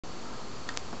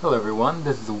Hello everyone,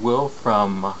 this is Will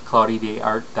from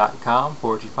cloudydayart.com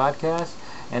Poetry Podcast,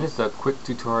 and it's a quick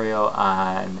tutorial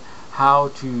on how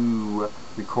to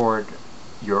record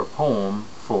your poem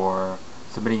for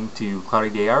submitting to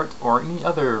Cloudy Day Art or any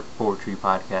other poetry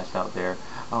podcast out there.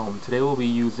 Today we'll be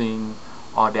using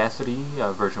Audacity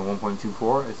version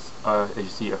 1.24. It's, as you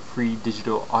see, a free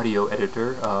digital audio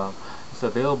editor. It's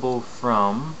available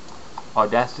from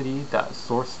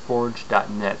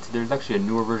audacity.sourceforge.net. There's actually a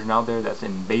newer version out there that's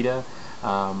in beta,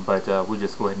 but we'll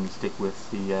just go ahead and stick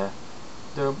with the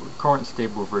current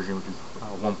stable version, which is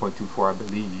 1.24, I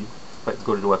believe. But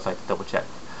go to the website to double check.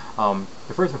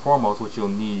 The first and foremost, what you'll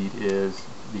need is,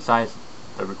 besides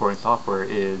the recording software,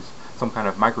 is some kind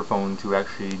of microphone to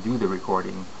actually do the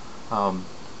recording.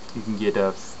 You can get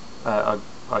a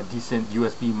decent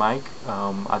USB mic.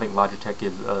 I think Logitech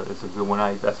is a good one.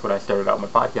 That's what I started out my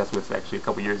podcast with actually a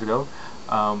couple years ago.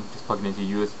 Just plug it into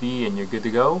USB and you're good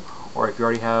to go. Or if you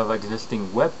already have an existing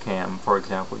webcam, for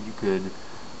example, you could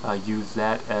use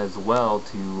that as well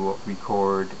to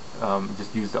record.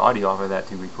 Just use the audio off of that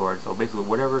to record. So basically,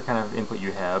 whatever kind of input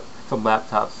you have. Some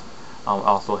laptops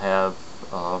also have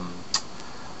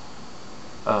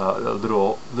a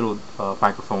little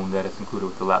microphone that is included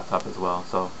with the laptop as well.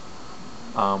 So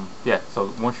yeah,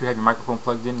 so once you have your microphone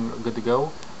plugged in, good to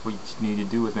go, what you need to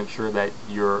do is make sure that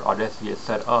your Audacity is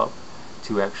set up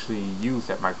to actually use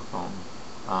that microphone.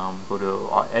 Go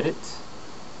to Edit,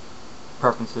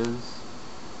 Preferences,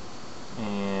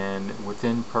 and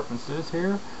within Preferences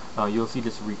here, you'll see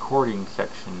this recording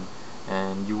section,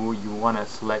 and you want to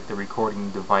select the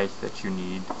recording device that you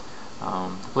need.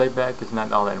 Playback is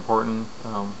not all that important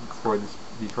for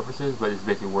these purposes, but it's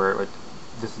basically where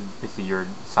this is basically your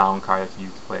sound card that you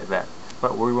use to play it back.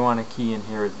 But what we want to key in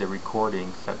here is the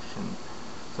recording section.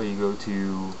 So you go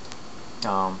to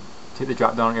hit the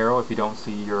drop down arrow if you don't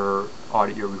see your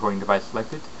recording device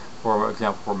selected. For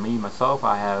example, for me myself,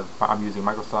 I'm using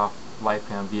Microsoft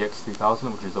Lifecam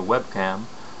VX3000, which is a webcam.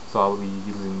 So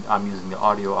I'm using the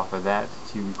audio off of that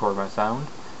to record my sound.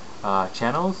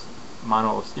 Channels,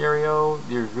 mono or stereo.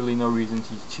 There's really no reason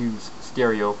to choose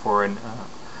stereo for an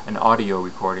audio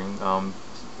recording,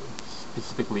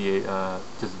 specifically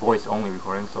just voice only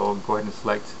recording, so go ahead and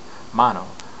select mono.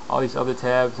 All these other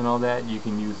tabs and all that, you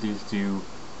can use these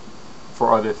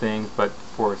for other things, but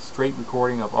for straight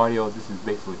recording of audio, this is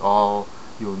basically all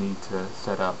you'll need to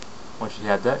set up. Once you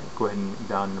have that, go ahead and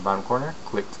down in the bottom corner,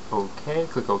 click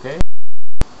OK.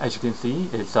 As you can see,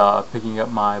 it's picking up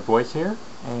my voice here,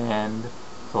 and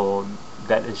so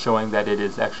that is showing that it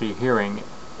is actually hearing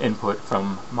input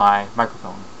from my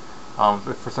microphone.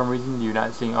 If for some reason you're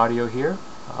not seeing audio here,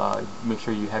 make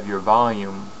sure you have your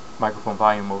microphone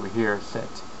volume over here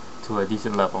set to a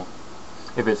decent level.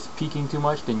 If it's peaking too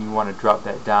much, then you want to drop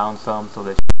that down some so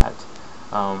that you're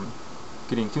not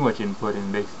getting too much input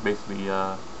and basically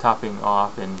topping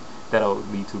off, and that'll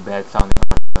lead to bad sounding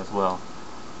as well.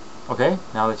 Okay,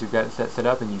 now that you've got it set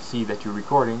up and you see that you're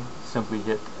recording, simply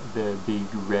hit the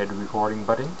big red recording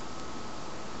button.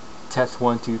 Test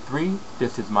 1, 2, 3.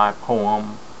 This is my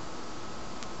poem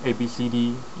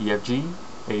ABCDEFG,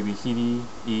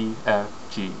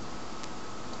 ABCDEFG.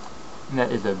 And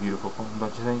that is a beautiful poem,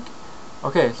 don't you think?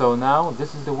 Okay, so now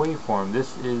this is the waveform.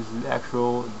 This is the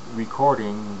actual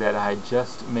recording that I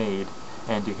just made.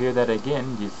 And to hear that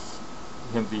again, just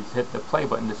simply hit the play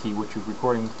button to see what you're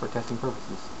recording for testing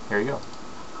purposes. Here you go.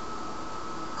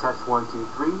 Test 1, 2,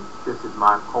 3. This is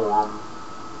my poem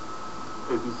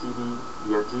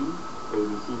ABCDEFG,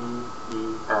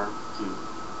 ABCDEFG.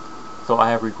 So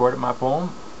I have recorded my poem.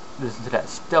 Listen to that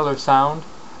stellar sound.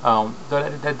 So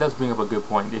that does bring up a good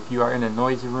point. If you are in a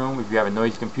noisy room, if you have a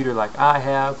noisy computer like I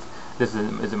have, this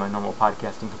isn't my normal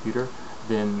podcasting computer,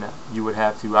 then you would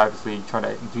have to obviously try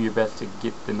to do your best to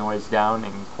get the noise down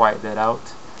and quiet that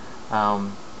out.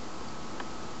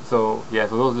 So yeah,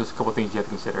 so those are just a couple things you have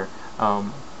to consider.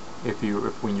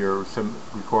 When you're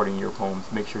recording your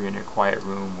poems, make sure you're in a quiet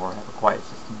room or have a quiet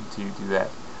system to do that.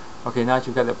 Okay, now that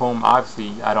you've got the poem,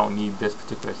 obviously I don't need this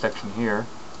particular section here.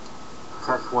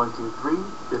 Test 1, 2, 3.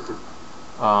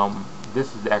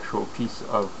 This is the actual piece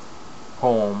of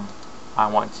poem I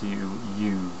want to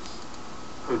use.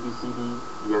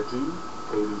 ABCDEFG,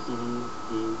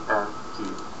 ABCDEFG.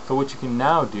 So what you can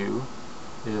now do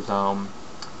is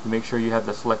make sure you have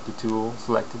the selector tool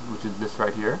selected, which is this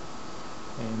right here,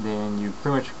 and then you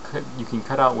pretty much can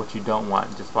cut out what you don't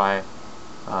want just by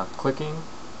clicking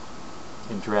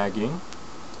and dragging.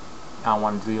 I don't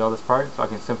want to delete all this part, so I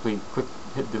can simply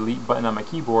hit the delete button on my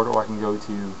keyboard, or I can go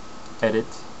to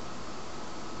Edit,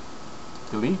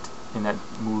 Delete, and that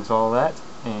moves all that.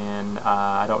 And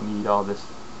I don't need all this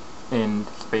end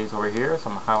space over here, so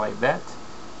I'm going to highlight that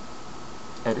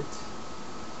edit,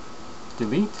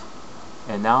 delete,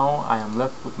 and now I am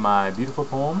left with my beautiful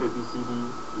poem. A, B, C, D,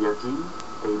 E, F, G,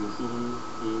 A, B, C, D,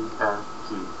 E, F,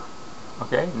 G.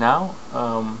 Okay, now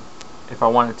if I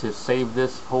wanted to save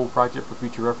this whole project for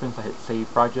future reference, I hit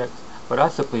Save Project. But I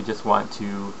simply just want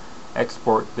to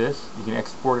export this. You can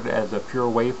export it as a pure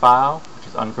WAV file, which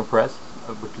is uncompressed,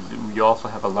 which is, you also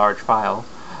have a large file,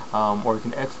 or you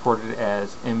can export it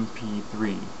as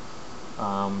MP3.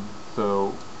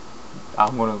 So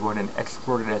I'm going to go ahead and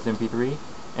export it as MP3.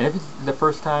 And if it's the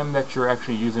first time that you're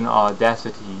actually using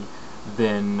Audacity,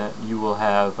 then you will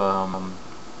have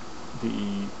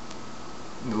the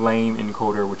lane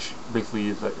encoder, which basically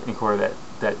is an encoder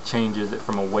that changes it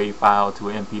from a WAV file to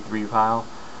an MP3 file.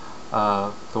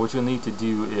 So what you'll need to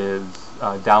do is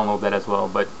download that as well,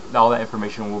 but all that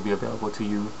information will be available to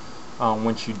you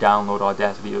once you download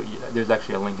Audacity. There's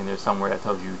actually a link in there somewhere that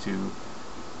tells you to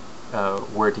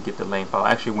where to get the lane file.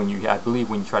 Actually, I believe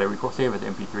when you try to save as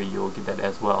MP3, you'll get that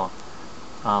as well.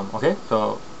 Okay,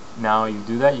 so now you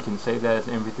do that, you can save that as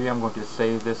MP3. I'm going to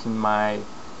save this in my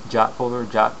Jot folder.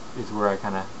 Jot is where I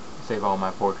kind of save all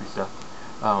my poetry stuff.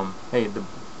 So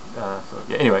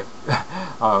yeah, anyway,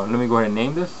 let me go ahead and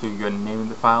name this. So you're going to name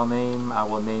the file name. I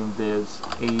will name this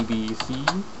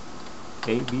ABC.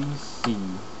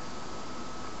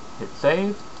 Hit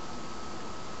save.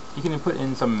 You can put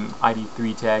in some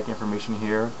ID3 tag information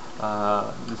here.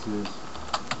 This is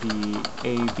the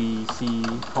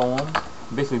ABC poem.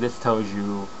 Basically, this tells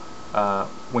you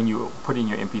when you put in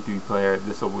your MP3 player,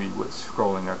 this will be what's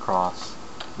scrolling across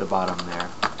the bottom there.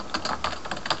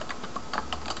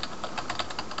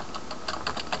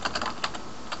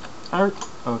 Alright,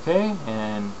 okay,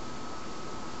 and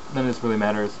none of this really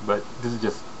matters, but this is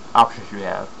just options you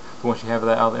have. So once you have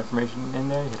all the information in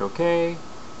there, hit OK.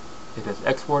 It has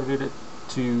exported it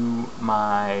to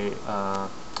my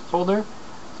folder.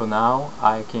 So now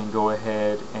I can go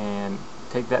ahead and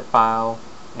take that file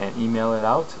and email it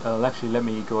out. Actually, let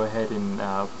me go ahead and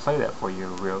play that for you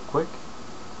real quick.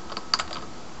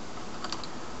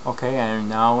 Okay, I am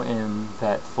now in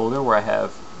that folder where I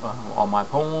have all my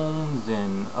poems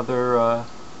and other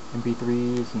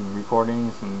MP3s and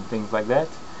recordings and things like that.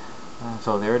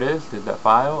 So there it is. There's that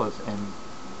file. It's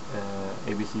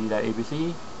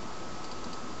abc.abc.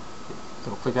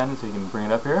 So click on it so you can bring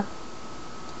it up here.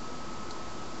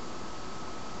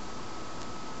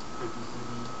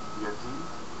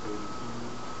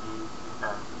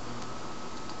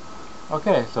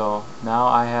 Okay, so now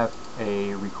I have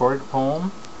a recorded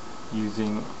poem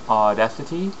using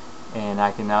Audacity, and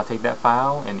I can now take that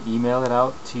file and email it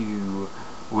out to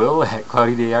Will at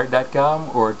cloudydayart.com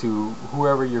or to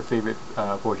whoever your favorite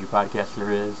poetry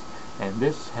podcaster is. And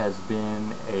this has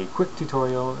been a quick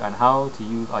tutorial on how to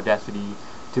use Audacity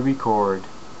to record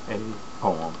a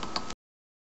poem.